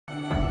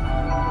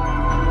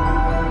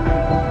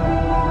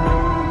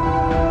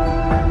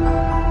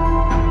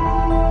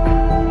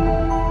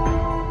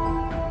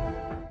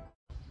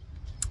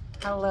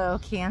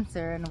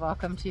Cancer, and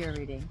welcome to your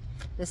reading.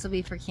 This will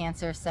be for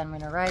Cancer, Sun,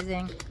 Moon, or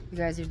Rising. You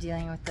guys are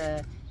dealing with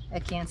a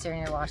Cancer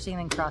and you're watching,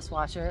 then cross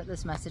watcher.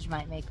 This message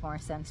might make more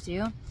sense to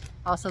you.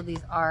 Also,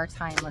 these are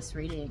timeless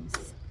readings.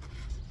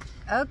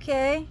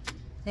 Okay,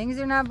 things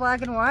are not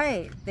black and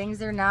white.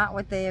 Things are not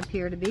what they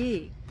appear to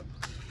be.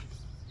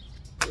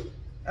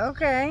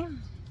 Okay.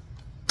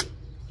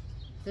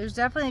 There's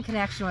definitely a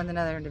connection with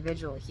another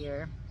individual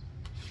here.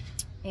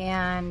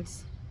 And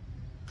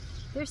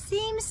there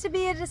seems to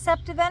be a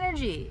deceptive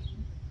energy.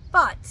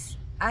 But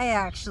I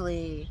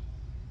actually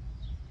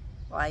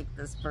like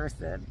this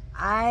person.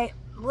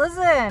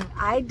 Listen,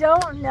 I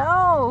don't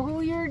know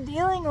who you're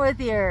dealing with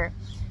here.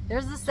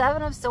 There's the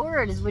Seven of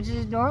Swords, which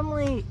is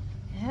normally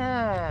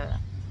not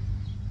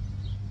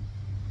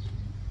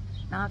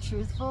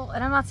truthful.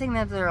 And I'm not saying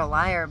that they're a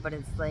liar, but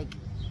it's like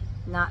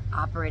not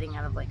operating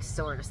out of like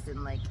source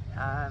and like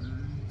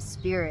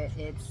spirit.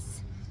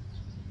 It's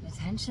an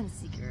attention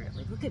seeker.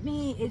 Like, look at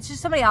me. It's just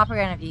somebody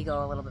operating out of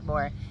ego a little bit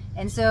more.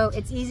 And so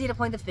it's easy to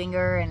point the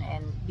finger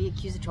and be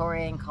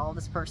accusatory and call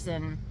this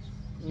person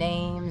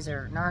names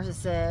or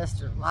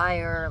narcissist or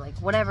liar, like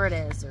whatever it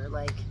is, or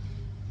like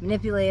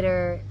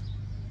manipulator.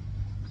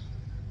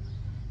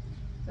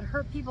 But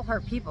hurt people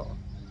hurt people.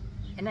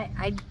 And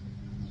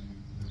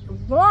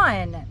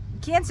one,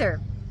 Cancer,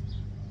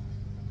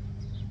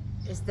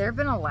 has there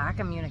been a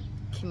lack of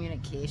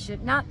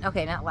communication? Not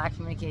lack of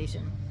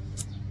communication.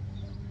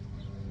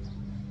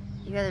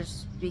 You guys are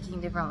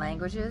speaking different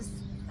languages.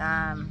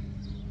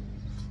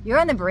 You're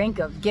on the brink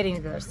of getting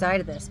to the other side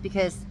of this,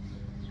 because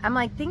I'm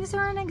like, things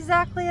aren't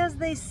exactly as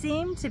they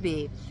seem to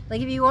be.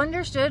 Like, if you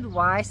understood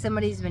why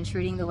somebody's been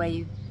treating the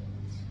way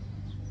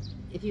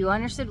if you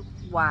understood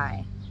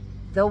why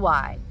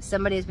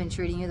somebody has been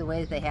treating you the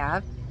way that they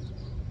have,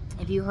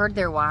 if you heard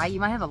their why,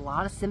 you might have a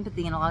lot of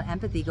sympathy and a lot of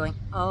empathy going,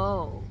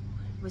 oh,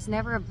 it was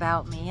never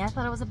about me. I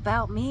thought it was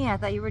about me. I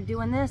thought you were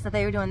doing this. I thought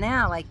you were doing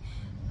that. Like,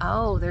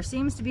 oh, there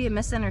seems to be a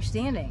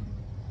misunderstanding.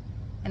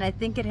 And I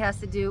think it has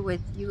to do with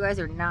you guys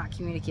are not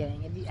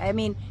communicating. I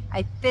mean,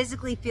 I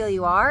physically feel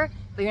you are,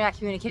 but you're not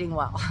communicating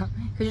well.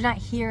 Because you're not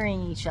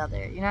hearing each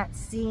other. You're not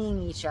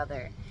seeing each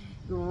other.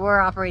 We're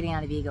operating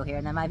out of ego here,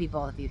 and that might be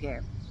both of you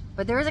here.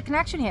 But there is a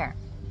connection here.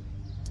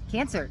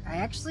 Cancer, I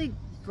actually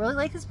really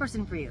like this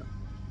person for you.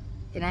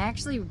 And I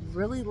actually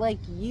really like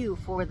you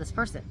for this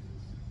person.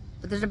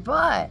 But there's a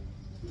but.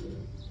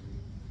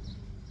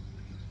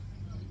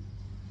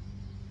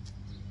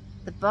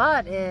 The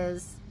but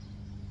is,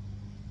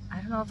 I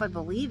don't know if I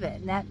believe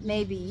it. And that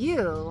may be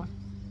you.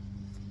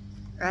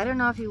 Or I don't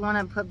know if you want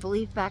to put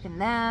belief back in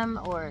them,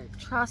 or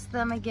trust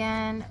them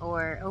again,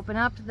 or open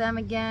up to them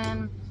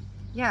again.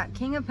 Yeah,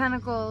 King of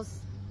Pentacles,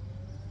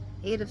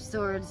 8 of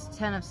Swords,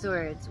 10 of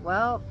Swords.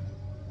 Well,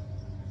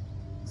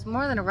 it's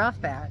more than a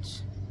rough patch.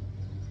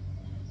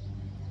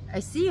 I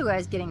see you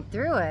guys getting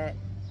through it.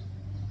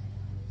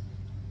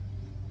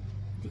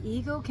 The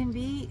ego can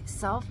be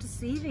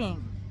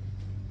self-deceiving.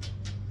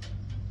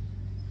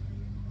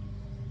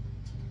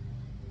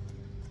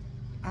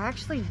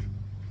 Actually,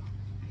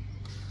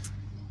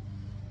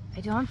 I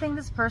don't think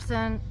this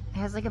person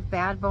has like a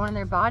bad bone in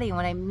their body. And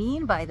what I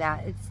mean by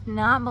that, it's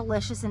not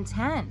malicious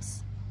intent.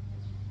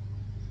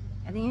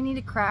 I think you need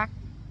to crack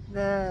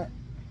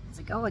it's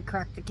like, oh, I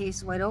cracked the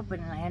case wide open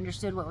and I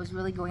understood what was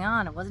really going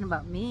on. It wasn't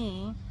about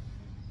me.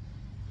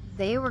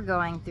 They were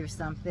going through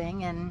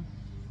something, and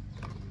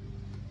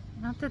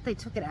not that they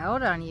took it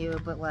out on you,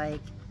 but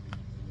like,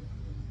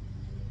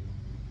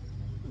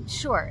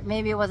 sure,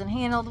 maybe it wasn't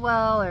handled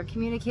well or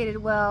communicated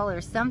well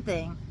or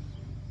something.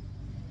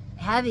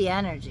 Heavy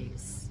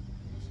energies.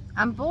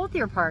 On both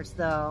your parts,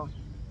 though,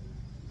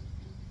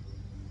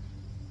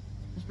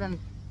 there's been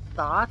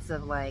thoughts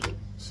of like,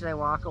 should I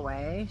walk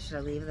away? Should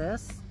I leave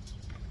this?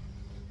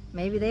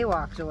 Maybe they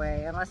walked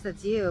away, unless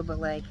it's you, but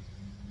like,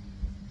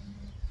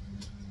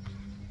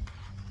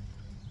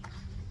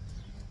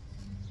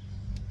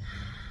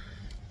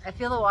 I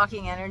feel the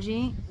walking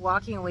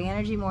away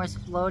energy more is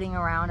floating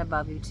around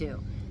above you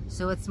too.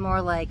 So it's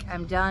more like,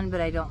 I'm done,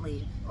 but I don't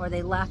leave. Or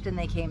they left and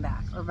they came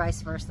back, or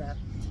vice versa.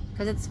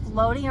 Because it's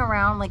floating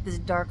around like this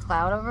dark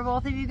cloud over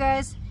both of you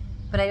guys,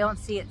 but I don't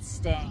see it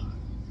staying.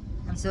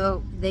 And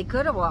so they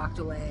could have walked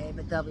away,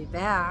 but they'll be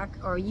back.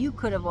 Or you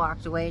could have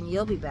walked away and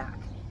you'll be back.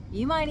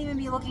 You might even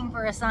be looking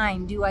for a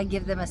sign. Do I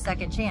give them a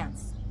second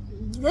chance?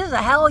 This is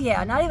a hell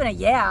yeah, not even a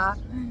yeah.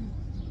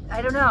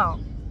 I don't know.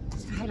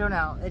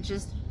 It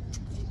just,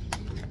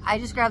 I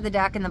just grabbed the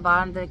deck and the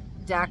bottom of the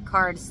deck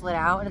card slid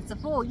out, and it's a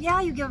Fool.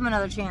 Yeah, you give them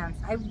another chance.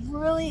 I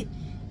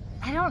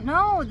don't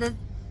know.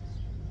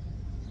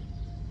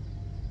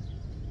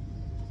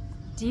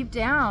 Deep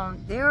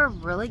down, they're a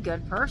really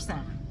good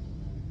person.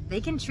 They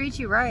can treat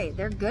you right.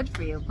 They're good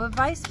for you, but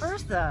vice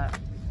versa.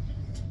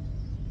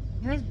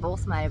 You guys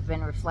both might have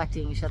been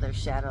reflecting each other's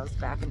shadows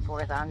back and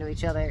forth onto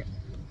each other.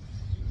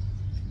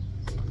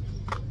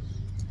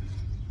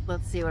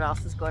 Let's see what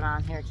else is going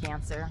on here,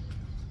 Cancer.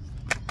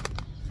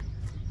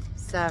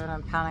 7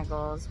 of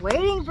Pentacles.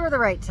 Waiting for the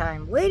right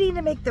time. Waiting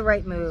to make the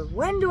right move.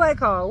 When do I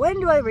call? When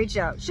do I reach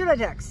out? Should I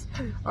text?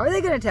 Are they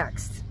going to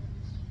text?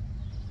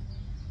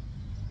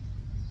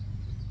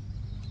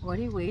 What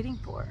are you waiting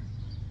for?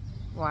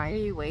 Why are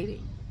you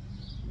waiting?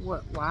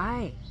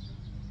 Why?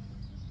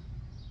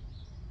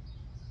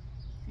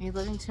 Are you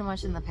living too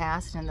much in the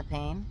past and in the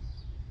pain?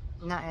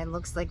 No, it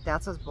looks like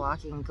that's what's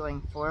blocking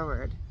going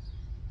forward.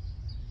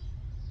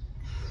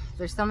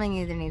 There's something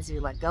either needs to be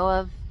let go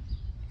of,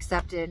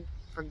 accepted,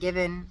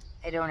 forgiven.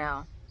 I don't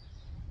know.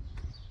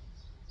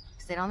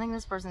 Because I don't think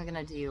this person's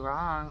going to do you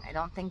wrong. I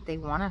don't think they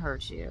want to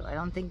hurt you. I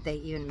don't think they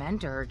even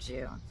meant to hurt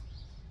you.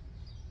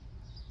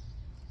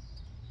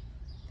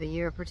 But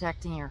you're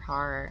protecting your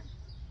heart.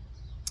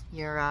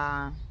 You're,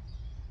 I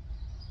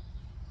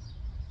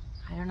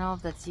don't know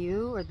if that's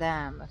you or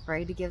them.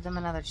 Afraid to give them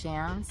another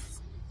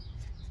chance.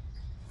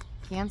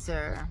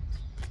 Cancer.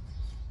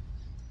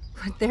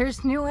 But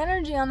there's new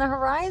energy on the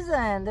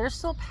horizon. There's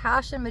still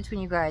passion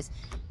between you guys.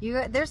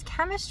 There's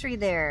chemistry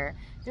there.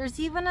 There's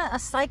even a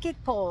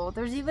psychic pole.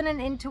 There's even an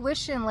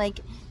intuition. Like,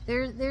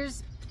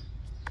 there's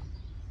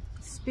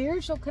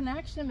spiritual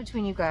connection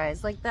between you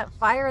guys. Like that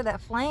fire,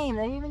 that flame.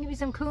 There even could be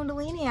some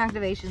Kundalini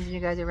activations when you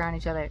guys are around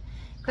each other.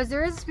 Because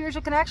there is a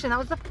spiritual connection. That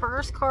was the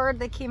first card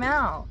that came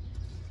out.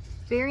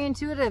 Very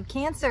intuitive.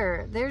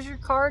 Cancer. There's your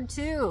card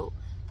too.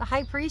 The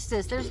High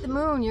Priestess. There's the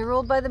moon. You're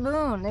ruled by the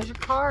moon. There's your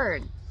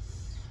card.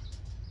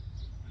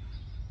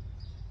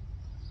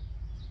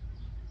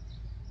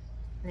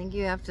 I think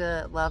you have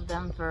to love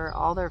them for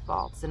all their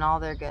faults and all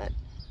their good.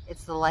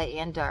 It's the light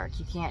and dark.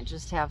 You can't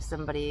just have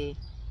somebody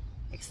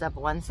accept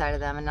one side of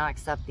them and not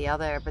accept the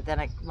other, but then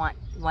I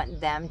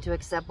want them to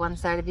accept one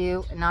side of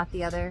you and not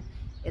the other.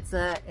 It's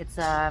a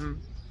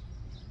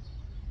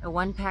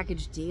one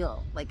package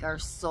deal. Like, our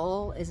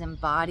soul is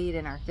embodied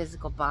in our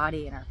physical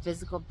body, and our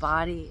physical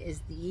body is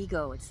the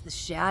ego. It's the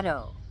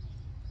shadow,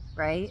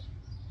 right?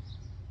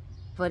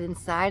 But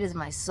inside is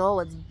my soul.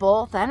 It's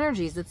both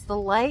energies. It's the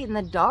light and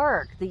the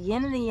dark, the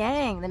yin and the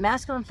yang, the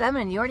masculine and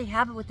feminine. You already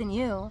have it within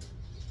you.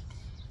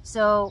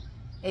 So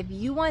if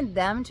you want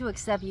them to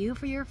accept you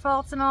for your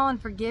faults and all, and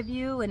forgive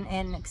you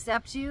and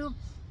accept you,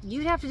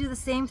 you'd have to do the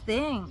same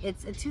thing.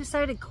 It's a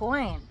two-sided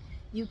coin.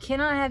 You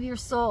cannot have your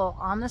soul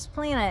on this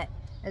planet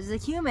as a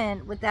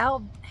human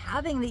without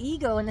having the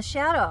ego and the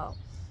shadow.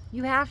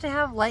 You have to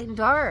have light and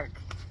dark.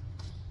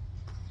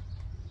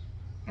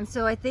 And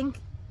so I think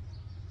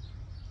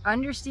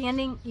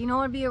understanding, you know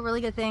what would be a really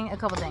good thing? A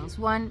couple things.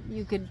 One,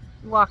 you could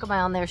walk a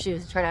mile in their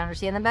shoes and try to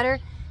understand them better.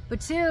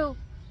 But two,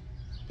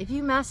 if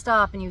you messed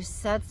up and you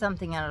said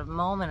something out of a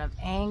moment of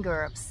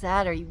anger or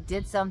upset, or you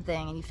did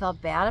something and you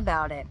felt bad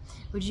about it,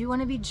 would you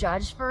want to be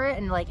judged for it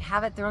and like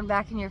have it thrown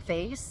back in your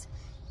face?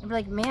 And be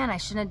like, man, I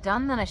shouldn't have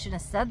done that. I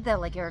shouldn't have said that.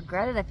 Like, I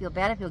regret it. I feel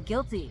bad. I feel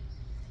guilty.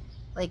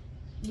 Like,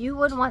 you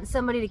wouldn't want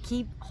somebody to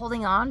keep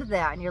holding on to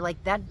that. And you're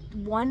like, that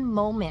one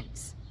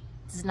moment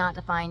does not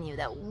define you.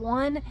 That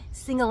one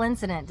single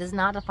incident does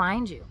not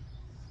define you.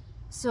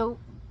 So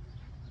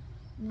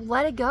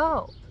let it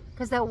go,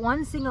 because that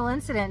one single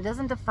incident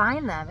doesn't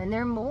define them, and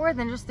they're more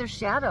than just their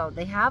shadow.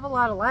 They have a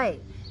lot of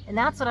light, and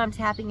that's what I'm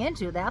tapping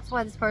into. That's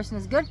why this person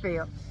is good for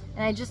you.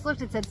 And I just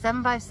looked, it said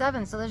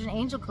 757, so there's an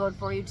angel code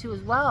for you too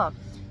as well.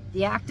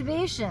 The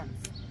activations.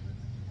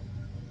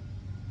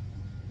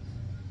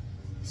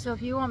 So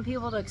if you want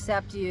people to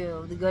accept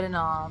you, the good and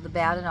all, the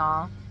bad and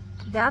all,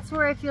 that's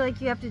where I feel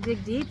like you have to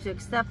dig deep to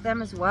accept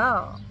them as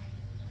well.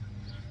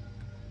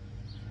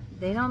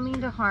 They don't mean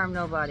to harm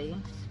nobody.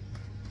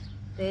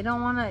 They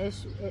don't want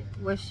to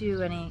wish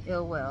you any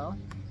ill will.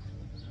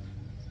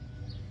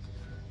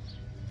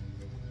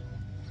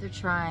 They're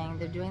trying.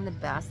 They're doing the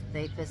best that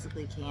they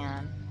physically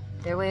can.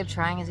 Their way of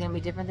trying is going to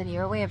be different than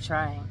your way of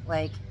trying.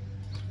 Like,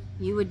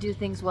 you would do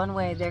things one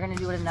way, they're going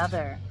to do it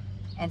another.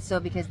 And so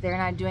because they're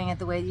not doing it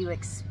the way you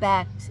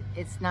expect,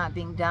 it's not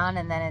being done,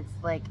 and then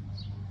it's like,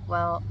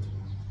 well,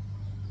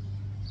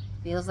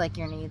 feels like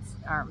your needs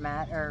aren't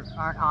met or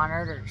aren't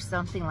honored or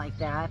something like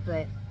that,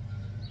 but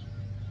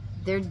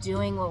they're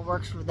doing what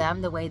works for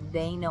them the way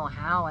they know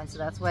how. And so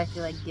that's why I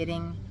feel like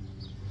getting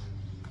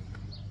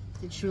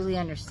to truly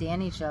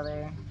understand each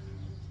other,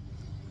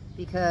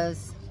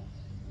 because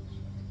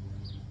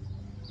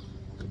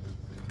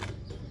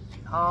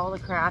all the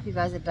crap you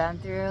guys have been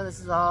through,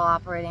 this is all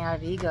operating out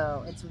of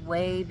ego. It's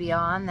way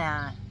beyond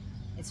that.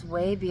 It's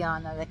way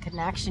beyond that. The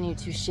connection you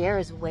two share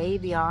is way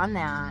beyond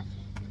that.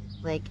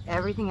 Like,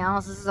 everything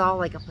else, this is all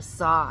like a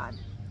facade.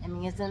 I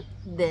mean, isn't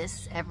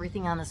this,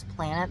 everything on this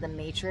planet, the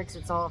Matrix,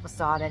 it's all a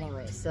facade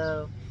anyway.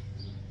 So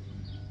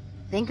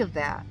think of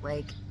that.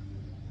 Like,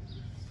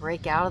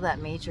 break out of that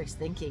Matrix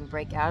thinking.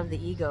 Break out of the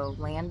ego.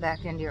 Land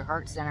back into your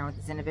heart center with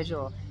this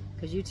individual.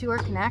 Because you two are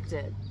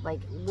connected.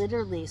 Like,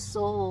 literally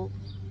soul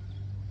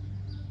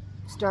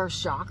star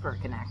chakra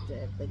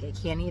connected. Like, I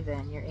can't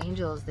even. Your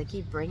angels, they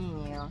keep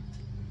bringing you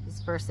this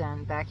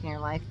person back in your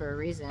life for a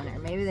reason. Or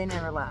maybe they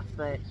never left,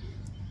 but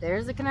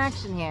there's a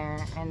connection here,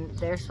 and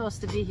they're supposed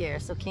to be here.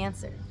 So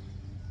Cancer,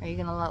 are you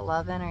going to let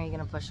love in, or are you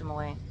going to push them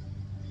away?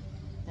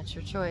 That's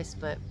your choice,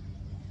 but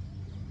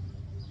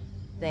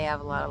they have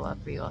a lot of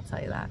love for you, I'll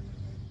tell you that.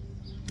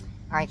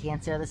 Alright,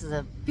 Cancer, this is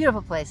a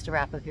beautiful place to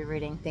wrap up your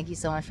reading. Thank you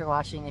so much for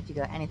watching. If you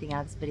got anything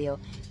out of this video,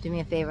 do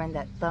me a favor and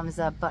that thumbs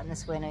up button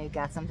this way. I know you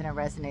got something that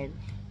resonated.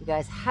 If you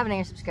guys haven't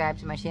yet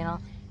subscribed to my channel,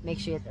 make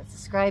sure you hit that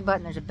subscribe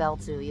button. There's a bell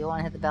too. You'll want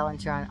to hit the bell and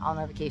turn on all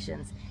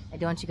notifications. I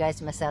don't want you guys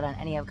to miss out on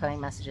any upcoming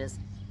messages.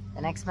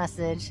 The next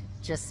message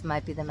just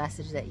might be the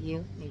message that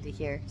you need to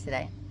hear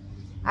today.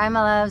 Alright,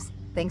 my loves.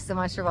 Thanks so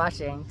much for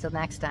watching. Till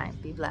next time,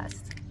 be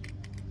blessed.